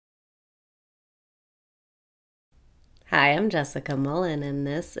Hi, I'm Jessica Mullen, and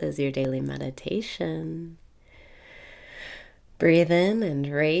this is your daily meditation. Breathe in and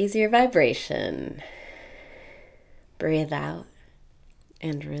raise your vibration. Breathe out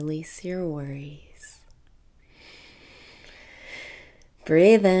and release your worries.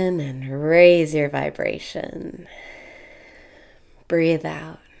 Breathe in and raise your vibration. Breathe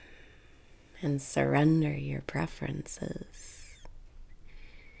out and surrender your preferences.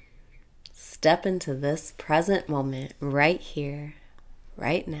 Step into this present moment right here,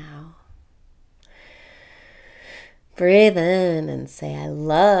 right now. Breathe in and say, I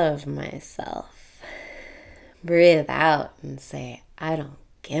love myself. Breathe out and say, I don't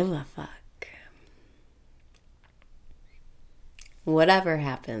give a fuck. Whatever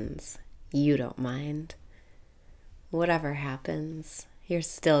happens, you don't mind. Whatever happens, you're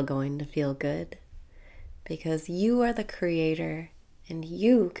still going to feel good because you are the creator and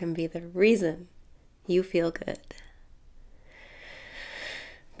you can be the reason you feel good.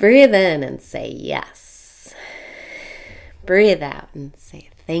 Breathe in and say yes. Breathe out and say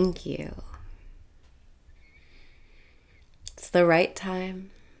thank you. It's the right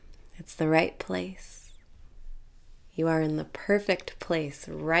time. It's the right place. You are in the perfect place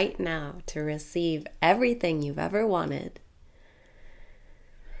right now to receive everything you've ever wanted.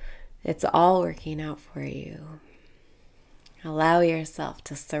 It's all working out for you. Allow yourself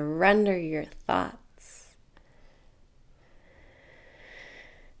to surrender your thoughts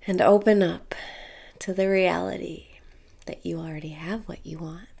and open up to the reality that you already have what you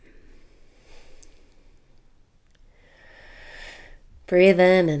want. Breathe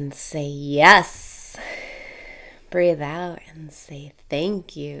in and say yes. Breathe out and say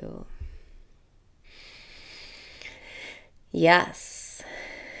thank you. Yes.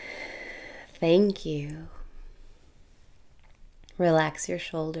 Thank you. Relax your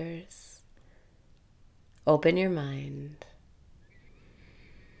shoulders. Open your mind.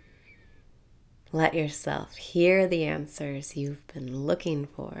 Let yourself hear the answers you've been looking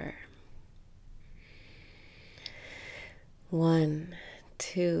for. 1,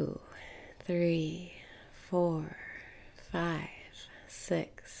 2, 3, 4, 5,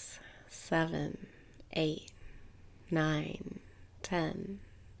 6, 7, 8, 9, 10,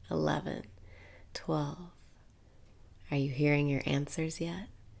 11, 12. Are you hearing your answers yet?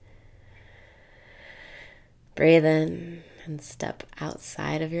 Breathe in and step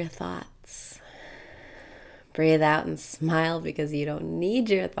outside of your thoughts. Breathe out and smile because you don't need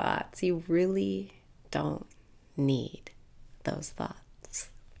your thoughts. You really don't need those thoughts.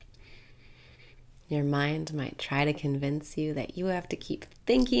 Your mind might try to convince you that you have to keep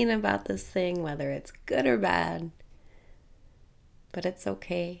thinking about this thing, whether it's good or bad. But it's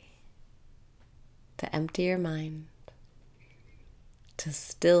okay to empty your mind, to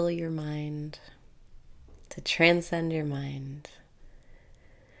still your mind, to transcend your mind.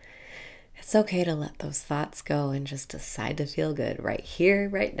 It's okay to let those thoughts go and just decide to feel good right here,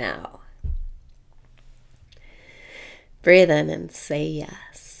 right now. Breathe in and say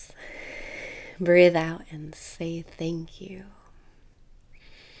yes. Breathe out and say thank you.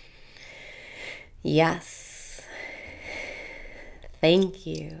 Yes. Thank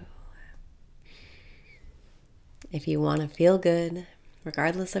you. If you want to feel good,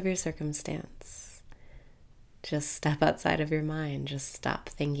 regardless of your circumstance, just step outside of your mind. Just stop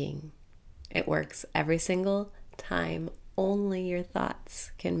thinking. It works every single time. Only your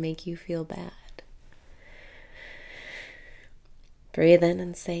thoughts can make you feel bad. Breathe in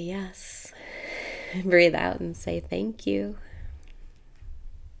and say yes. Breathe out and say thank you.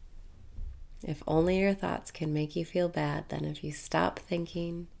 If only your thoughts can make you feel bad, then if you stop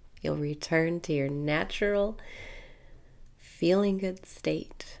thinking, you'll return to your natural feeling good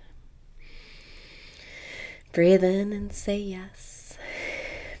state. Breathe in and say yes.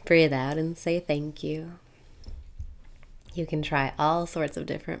 Breathe out and say thank you. You can try all sorts of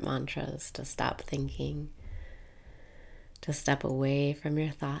different mantras to stop thinking, to step away from your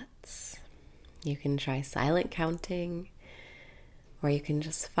thoughts. You can try silent counting, or you can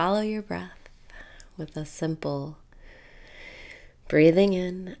just follow your breath with a simple breathing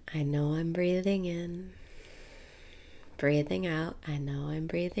in, I know I'm breathing in. Breathing out, I know I'm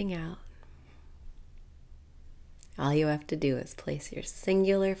breathing out. All you have to do is place your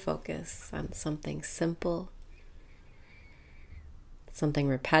singular focus on something simple, something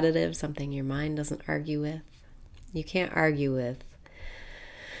repetitive, something your mind doesn't argue with. You can't argue with,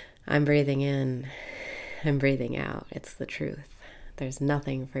 I'm breathing in, I'm breathing out. It's the truth. There's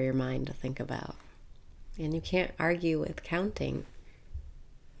nothing for your mind to think about. And you can't argue with counting.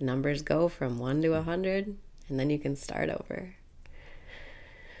 Numbers go from 1 to 100, and then you can start over.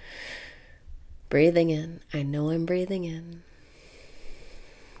 Breathing in, I know I'm breathing in.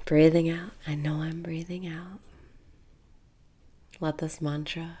 Breathing out, I know I'm breathing out. Let this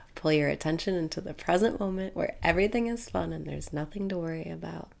mantra pull your attention into the present moment where everything is fun and there's nothing to worry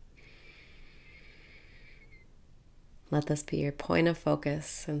about. Let this be your point of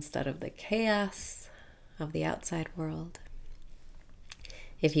focus instead of the chaos of the outside world.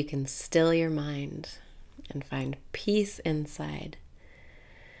 If you can still your mind and find peace inside,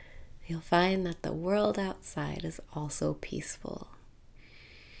 you'll find that the world outside is also peaceful.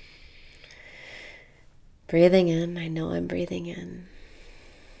 Breathing in, I know I'm breathing in.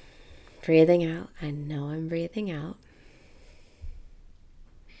 Breathing out, I know I'm breathing out.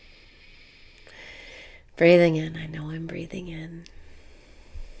 Breathing in, I know I'm breathing in.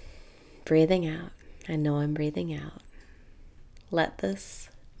 Breathing out, I know I'm breathing out. Let this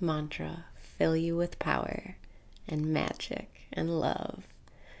mantra fill you with power and magic and love.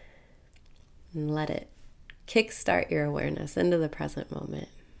 And let it kickstart your awareness into the present moment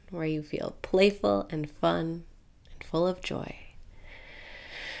where you feel playful and fun and full of joy.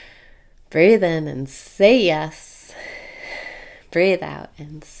 Breathe in and say yes. Breathe out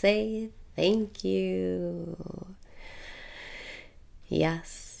and say thank you.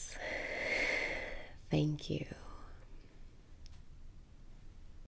 Yes. Thank you.